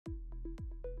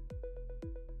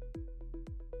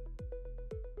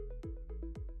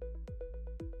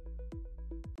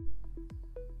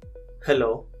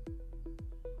Hello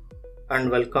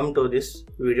and welcome to this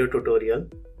video tutorial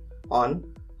on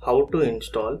how to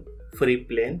install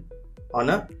Freeplane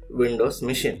on a Windows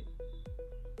machine.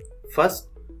 First,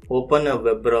 open a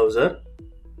web browser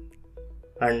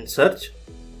and search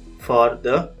for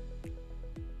the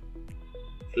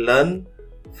Learn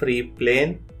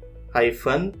Freeplane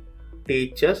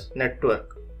Teachers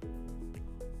Network.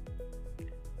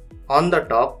 On the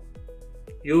top,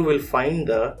 you will find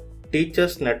the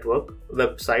Teachers Network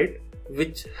website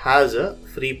which has a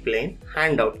Freeplane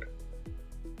handout.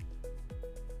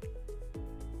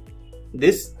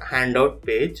 This handout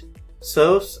page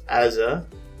serves as a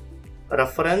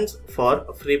reference for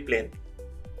Freeplane,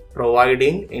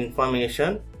 providing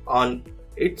information on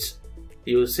its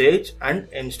usage and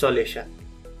installation.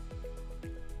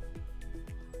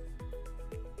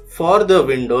 For the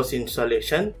Windows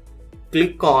installation,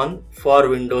 click on For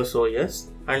Windows OS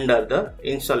under the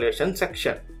installation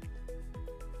section.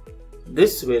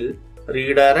 This will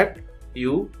redirect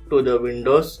you to the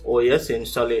Windows OS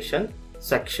installation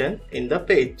section in the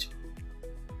page.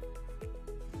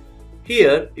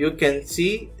 Here you can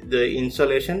see the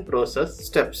installation process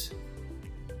steps.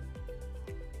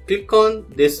 Click on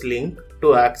this link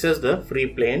to access the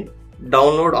Freeplane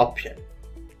download option.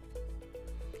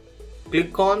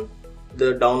 Click on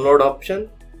the download option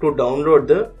to download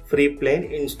the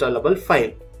Freeplane installable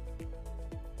file.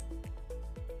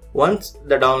 Once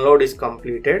the download is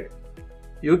completed,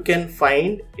 you can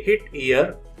find it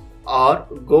here or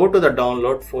go to the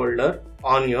download folder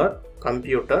on your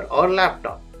computer or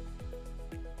laptop.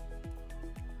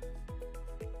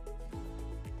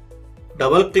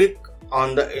 Double click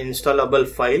on the installable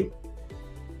file.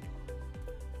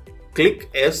 Click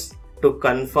Yes to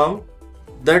confirm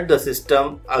that the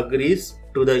system agrees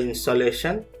to the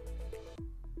installation.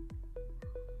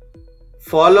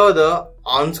 Follow the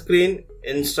on-screen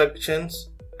instructions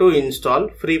to install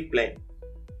Freeplane.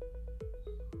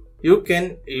 You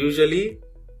can usually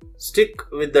stick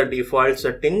with the default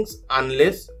settings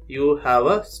unless you have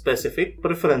a specific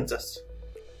preferences.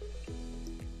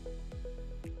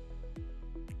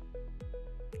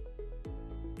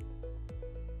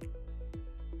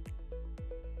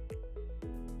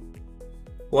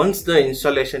 Once the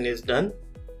installation is done,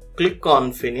 click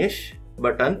on Finish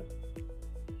button.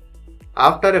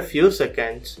 After a few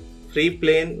seconds,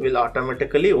 Freeplane will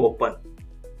automatically open.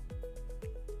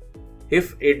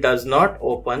 If it does not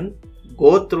open,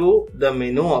 go through the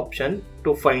menu option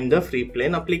to find the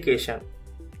Freeplane application.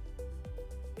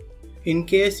 In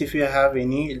case if you have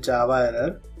any Java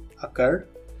error occurred,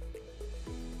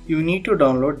 you need to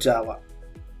download Java.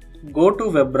 Go to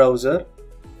web browser,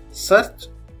 search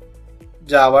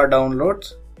Java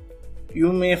downloads.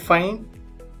 You may find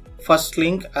first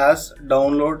link as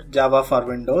Download Java for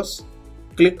Windows.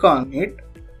 Click on it.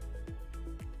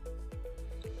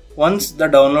 Once the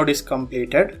download is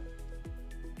completed,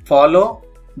 follow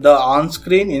the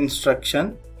on-screen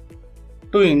instruction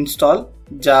to install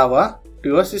Java to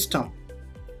your system.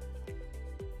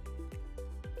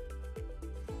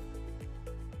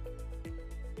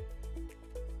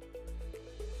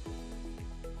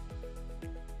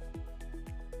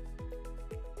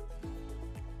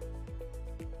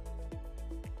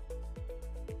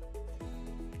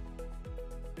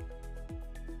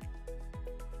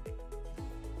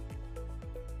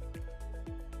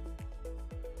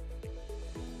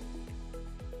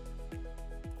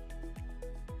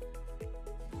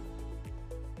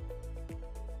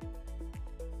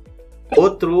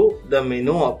 Go through the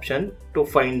menu option to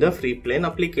find the Freeplane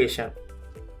application.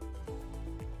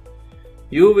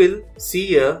 You will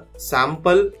see a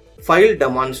sample file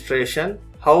demonstration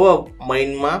how a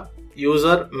mind map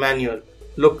user manual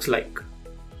looks like.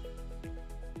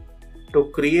 To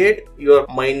create your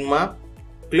mind map,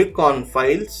 click on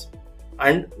Files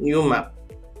and New Map.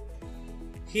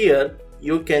 Here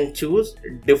you can choose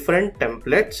different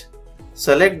templates.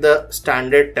 Select the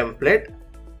standard template.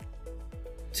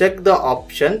 Check the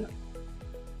option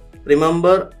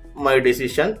Remember My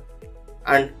Decision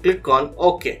and click on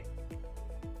OK.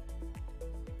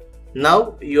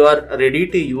 Now you are ready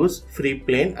to use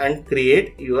Freeplane and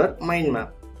create your mind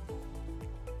map.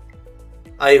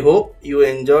 I hope you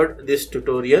enjoyed this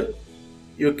tutorial.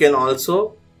 You can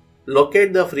also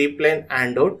locate the Freeplane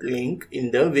handout link in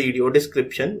the video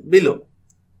description below.